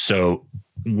 And so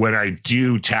when I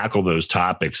do tackle those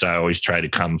topics, I always try to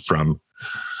come from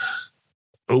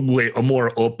a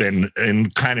more open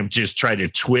and kind of just try to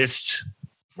twist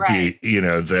right.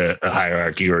 the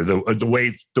hierarchy or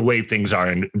the way things are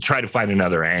and try to find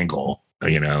another angle.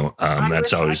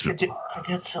 That's always. I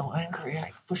get so angry.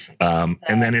 I wish I could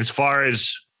and then as far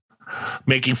as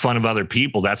making fun of other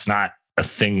people, that's not a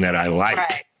thing that I like.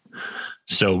 Right.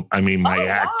 So I mean, my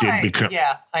act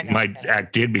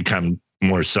did become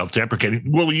more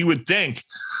self-deprecating. Well, you would think.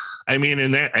 I mean,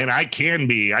 and I can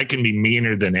be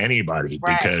meaner than anybody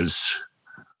right. because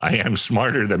I am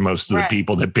smarter than most of the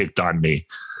people that picked on me.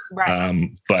 Right.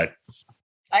 But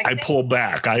I pull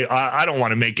back. I don't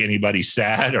want to make anybody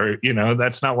sad or,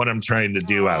 that's not what I'm trying to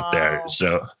do out there.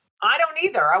 So I don't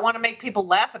either. I want to make people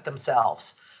laugh at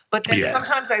themselves. But then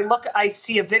sometimes I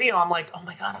see a video, I'm like, oh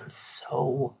my God, I'm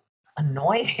so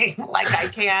annoying.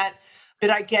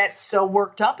 I get so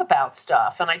worked up about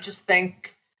stuff. And I just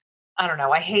think, I don't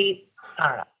know,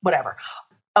 whatever.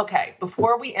 Okay,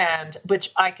 before we end,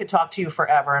 which I could talk to you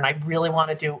forever, and I really want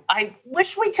to do, I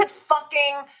wish we could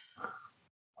fucking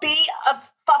be a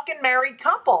fucking married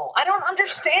couple. I don't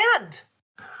understand.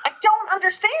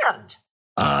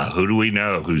 Who do we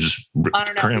know who's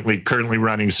currently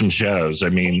running some shows? I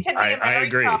mean, I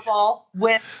agree. Couple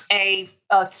with a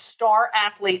star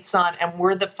athlete son, and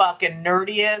we're the fucking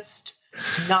nerdiest.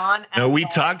 No, we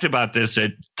talked about this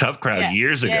at Tough Crowd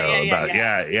years ago.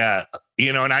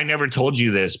 And I never told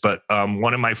you this, but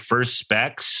one of my first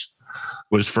specs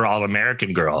was for All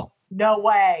American Girl. No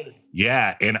way.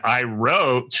 Yeah, and I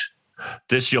wrote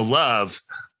This You'll Love.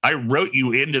 I wrote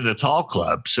you into the tall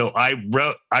club. So I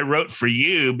wrote for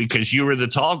you because you were the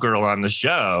tall girl on the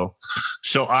show.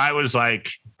 So I was like,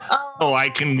 I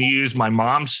can use my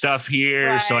mom's stuff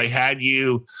here. Right. So I had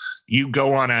you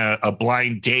go on a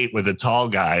blind date with a tall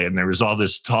guy, and there was all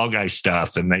this tall guy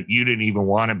stuff, and that you didn't even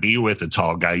want to be with the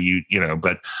tall guy,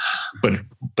 but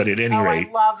at any rate,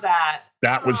 I love that.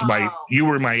 That was you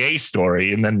were my A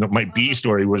story. And then my B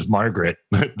story was Margaret,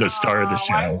 the star of the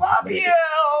show. I love you.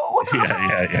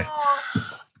 Yeah.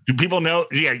 Do people know?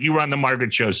 Yeah. You were on the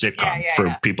Margaret Show sitcom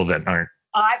for people that aren't.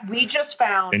 We just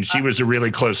found. And she was a really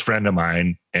close friend of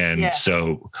mine. And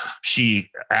so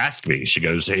she asked me, she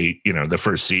goes, hey, the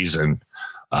first season,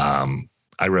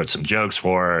 I wrote some jokes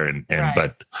for her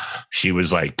but she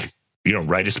was like,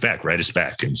 write a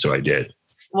spec. And so I did.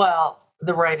 Well,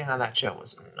 the writing on that show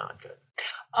was not good.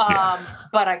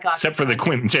 But I got except for the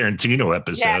Quentin Tarantino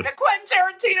episode. Yeah, the Quentin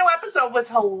Tarantino episode was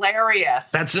hilarious.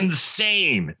 That's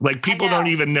insane. Like, people don't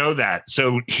even know that.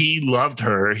 So he loved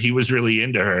her. He was really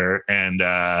into her, and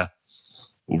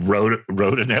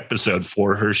wrote an episode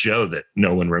for her show that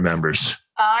no one remembers.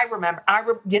 I remember.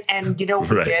 And you know what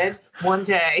he did one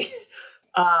day?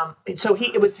 So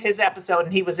it was his episode,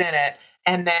 and he was in it.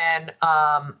 And then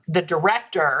the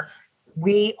director,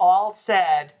 we all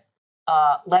said,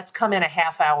 let's come in a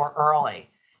half hour early.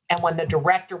 And when the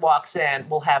director walks in,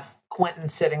 we'll have Quentin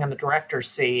sitting in the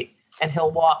director's seat, and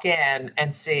he'll walk in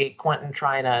and see Quentin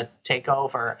trying to take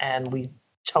over. And we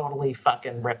totally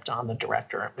fucking ripped on the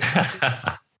director.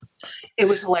 It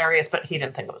was hilarious, but he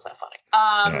didn't think it was that funny.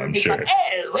 I'm sure.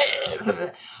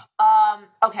 Like,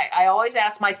 okay, I always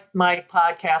ask my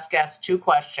podcast guests 2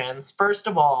 questions. First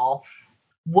of all,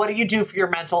 what do you do for your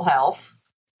mental health?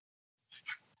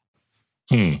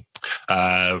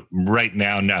 Right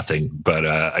now, nothing, but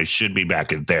I should be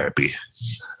back in therapy.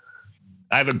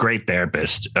 I have a great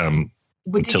therapist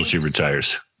until she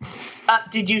retires.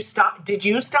 Did you stop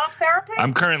therapy?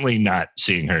 I'm currently not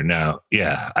seeing her now.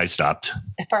 Yeah, I stopped.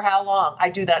 For how long? I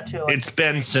do that too. It's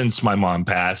been since my mom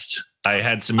passed. I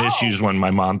had some issues when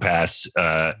my mom passed,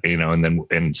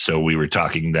 and so we were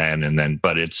talking then,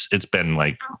 but it's been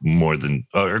like more than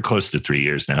or close to 3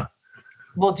 years now.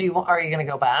 Well, are you going to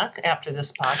go back after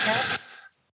this podcast?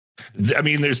 I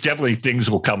mean, there's definitely things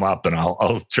will come up, and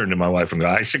I'll turn to my wife and go,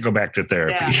 I should go back to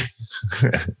therapy.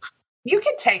 Yeah. You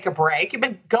can take a break. You've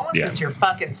been going since you're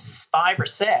fucking 5 or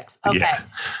 6. Okay. Yeah.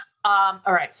 All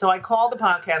right. So I call the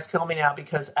podcast Kill Me Now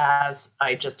because, as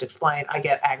I just explained, I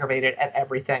get aggravated at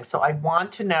everything. So I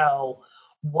want to know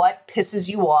what pisses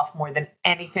you off more than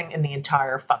anything in the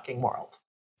entire fucking world.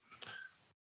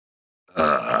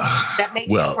 That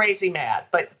makes you crazy mad,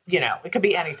 but it could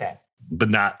be anything. But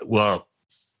not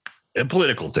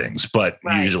political things, but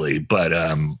usually, but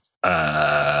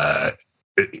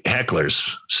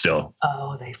hecklers still.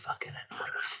 Oh, they fucking annoy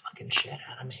the fucking shit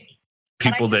out of me.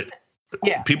 People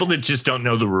that just don't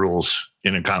know the rules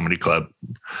in a comedy club.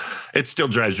 It still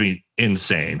drives me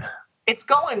insane. It's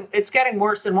getting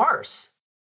worse and worse.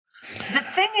 The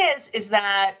thing is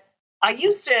that I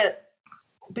used to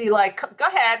be like, go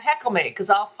ahead, heckle me, because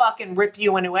I'll fucking rip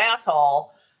you a new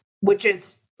asshole, which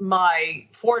is my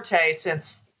forte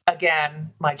since,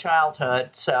 again, my childhood.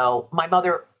 So my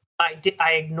mother, I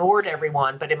ignored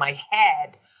everyone, but in my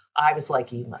head, I was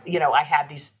like, I had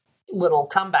these little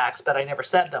comebacks, but I never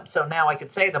said them. So now I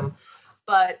could say them.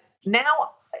 But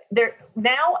now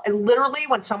literally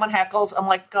when someone heckles, I'm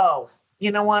like, go.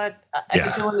 You know what? I've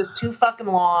been doing this too fucking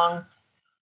long.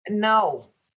 No.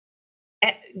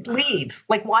 Leave.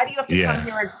 Like, why do you have to come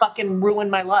here and fucking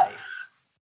ruin my life?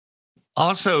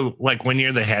 Also, like, when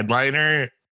you're the headliner,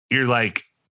 you're like,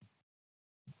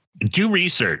 do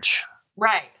research.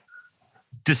 Right.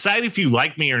 Decide if you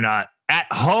like me or not at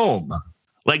home.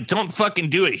 Like, don't fucking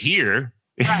do it here.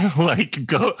 Right. Like,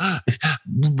 go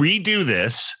redo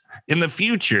this in the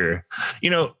future.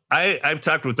 I've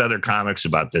talked with other comics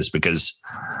about this because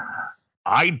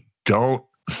I don't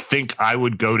think I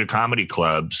would go to comedy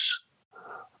clubs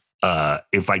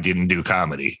if I didn't do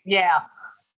comedy. Yeah.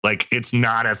 Like, it's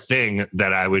not a thing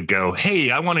that I would go,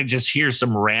 hey, I want to just hear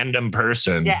some random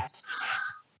person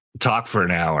talk for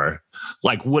an hour.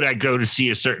 Like, would I go to see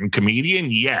a certain comedian?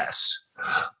 Yes.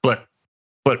 But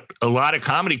a lot of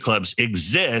comedy clubs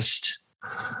exist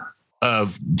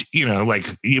of,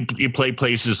 like you play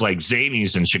places like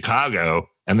Zanies in Chicago,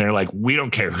 and they're like, we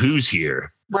don't care who's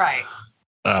here. Right.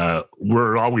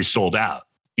 We're always sold out.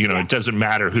 It doesn't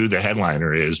matter who the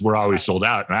headliner is. We're always sold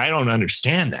out. And I don't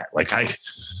understand that. Like,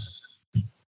 you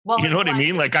know what I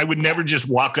mean? Like, I would never just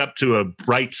walk up to a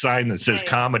bright sign that says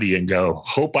comedy and go,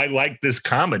 hope I like this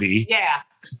comedy. Yeah.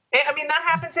 I mean, that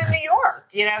happens in New York.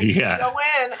 You go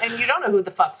in and you don't know who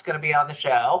the fuck's going to be on the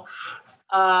show.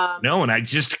 No, and I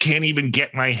just can't even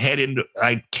get my head into,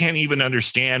 I can't even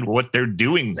understand what they're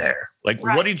doing there. Like,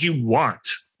 what did you want?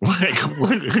 Like,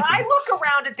 I look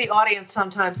around at the audience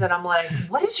sometimes and I'm like,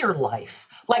 what is your life?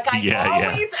 Like, I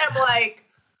always am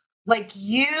like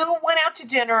you went out to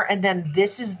dinner and then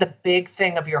this is the big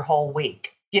thing of your whole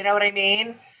week. You know what I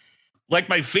mean? Like,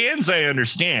 my fans, I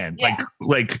understand. Yeah.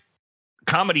 Like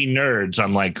comedy nerds,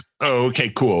 I'm like, oh, okay,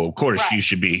 cool. Of course you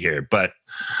should be here. But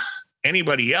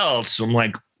anybody else, I'm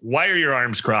like, why are your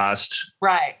arms crossed?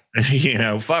 Right.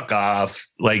 Fuck off.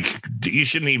 Like, you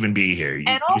shouldn't even be here.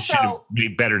 You should have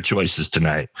made better choices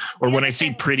tonight. Or when I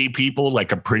see pretty people,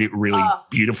 like a pretty, really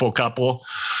beautiful couple,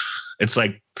 it's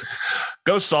like,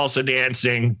 go salsa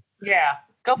dancing. Yeah.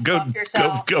 Go fuck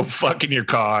yourself. Go fuck in your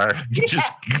car.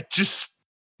 Just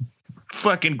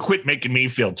fucking quit making me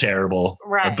feel terrible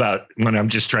about when I'm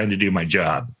just trying to do my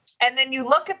job. And then you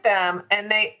look at them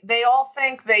and they all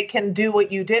think they can do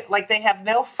what you did. Like, they have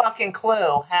no fucking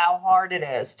clue how hard it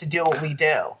is to do what we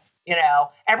do.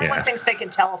 Everyone thinks they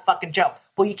can tell a fucking joke.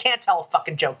 Well, you can't tell a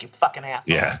fucking joke, you fucking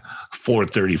asshole. Yeah. For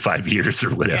 35 years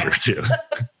or whatever, too.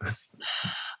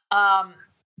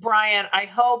 Brian, I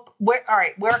hope, where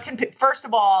can, first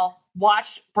of all,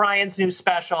 watch Brian's new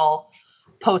special.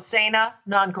 Posehn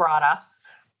non grata.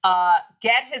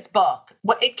 Get his book.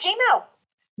 It came out.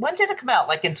 When did it come out?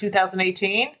 Like in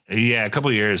 2018? Yeah, a couple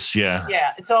of years. Yeah.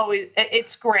 Yeah,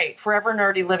 it's great. Forever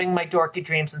nerdy, living my dorky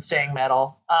dreams and staying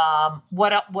metal.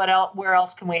 What else? Where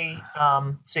else can we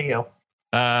see you?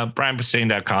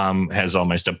 BrianPosehn.com has all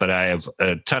my stuff, but I have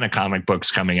a ton of comic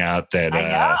books coming out that I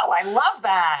know. I love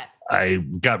that. I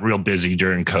got real busy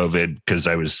during COVID because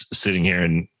I was sitting here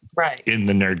in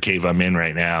the nerd cave I'm in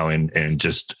right now, and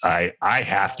just I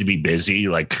have to be busy.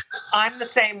 Like I'm the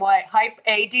same way. Hype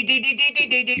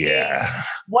ADDDDDDD. Yeah.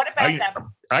 What about that?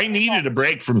 I needed a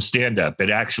break from stand up. It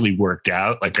actually worked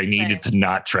out. Like I needed to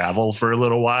not travel for a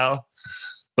little while,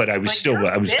 but I was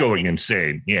going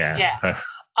insane. Yeah. Yeah.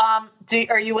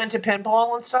 Are you into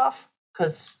pinball and stuff?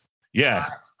 Because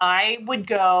I would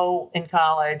go in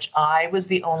college. I was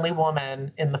the only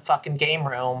woman in the fucking game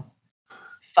room.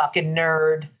 Fucking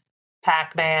nerd,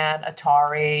 Pac-Man,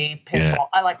 Atari, pinball.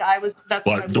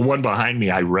 Yeah. The one behind me,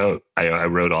 I wrote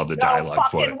all the dialogue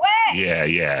for it. Way.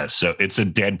 Yeah. So it's a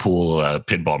Deadpool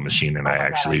pinball machine, and I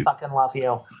fucking love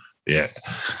you. Yeah.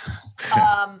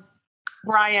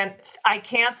 Brian, I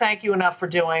can't thank you enough for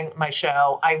doing my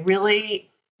show. I really.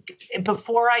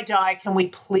 Before I die, can we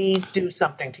please do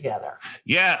something together?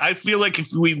 Yeah, I feel like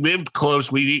if we lived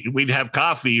close, we'd have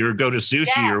coffee or go to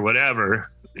sushi or whatever.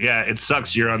 Yeah, it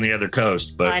sucks you're on the other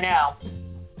coast, but I know.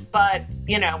 But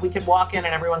we could walk in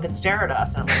and everyone could stare at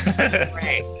us. And it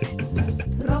great.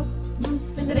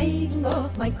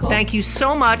 Thank you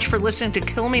so much for listening to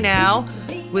Kill Me Now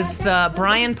with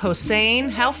Brian Posehn.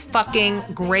 How fucking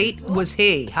great was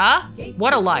he, huh?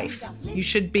 What a life. You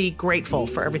should be grateful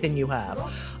for everything you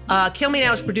have. Kill Me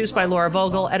Now is produced by Laura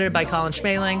Vogel, edited by Colin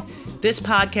Schmaling. This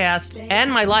podcast and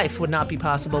my life would not be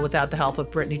possible without the help of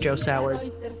Brittany Jo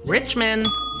Sowards Richmond.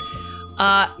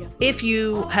 If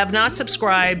you have not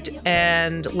subscribed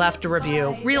and left a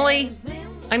review, really?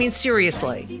 I mean,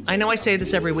 seriously. I know I say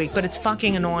this every week, but it's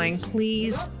fucking annoying.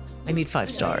 Please, I need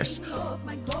 5 stars.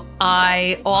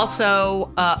 I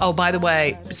also, by the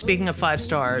way, speaking of 5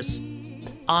 stars,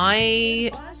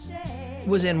 I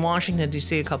was in Washington,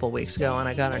 D.C. a couple weeks ago, and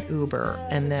I got an Uber,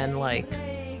 and then,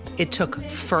 it took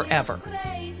forever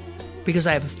because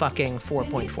I have a fucking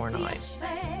 4.49.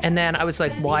 And then I was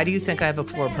like, why do you think I have a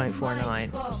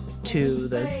 4.49 to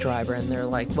the driver? And they're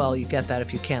like, well, you get that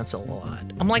if you cancel a lot.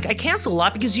 I'm like, I cancel a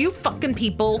lot because you fucking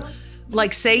people,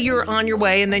 say you're on your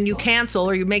way and then you cancel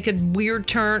or you make a weird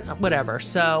turn, whatever.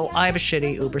 So I have a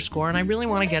shitty Uber score, and I really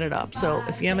want to get it up. So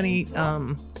if you have any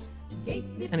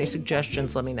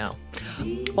suggestions, let me know.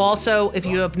 Also, if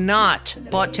you have not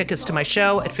bought tickets to my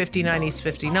show at 59 East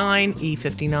 59,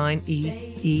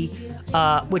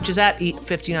 E59, which is at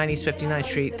 59 East 59th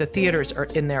Street, the theaters are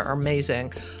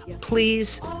amazing.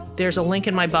 Please, there's a link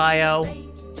in my bio.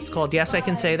 It's called Yes, I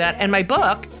Can Say That. And my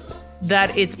book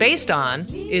that it's based on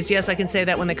is Yes, I Can Say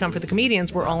That When They Come for the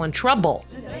Comedians, We're All in Trouble.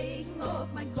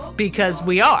 Because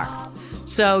we are.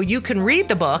 So you can read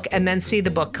the book and then see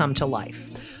the book come to life.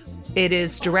 It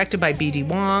is directed by B.D.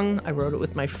 Wong. I wrote it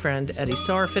with my friend Eddie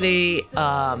Sarfati.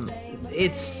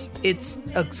 It's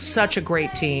such a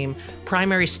great team.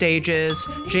 Primary Stages,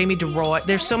 Jamie DeRoy.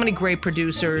 There's so many great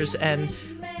producers, and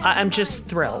I'm just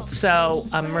thrilled. So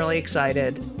I'm really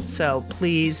excited. So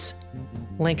please,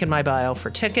 link in my bio for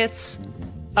tickets.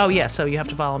 Oh, yeah, so you have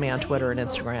to follow me on Twitter and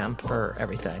Instagram for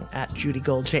everything, at Judy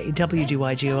Gold,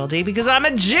 JWDYGOLD, because I'm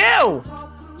a Jew!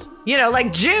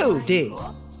 Like Judy.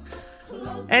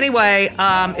 Anyway,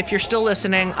 if you're still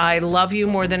listening, I love you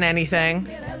more than anything,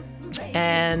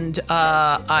 and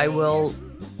I will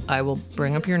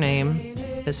bring up your name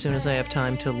as soon as I have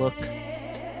time to look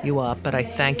you up. But I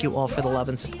thank you all for the love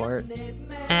and support,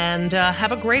 and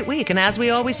have a great week. And as we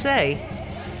always say,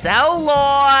 so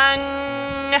long.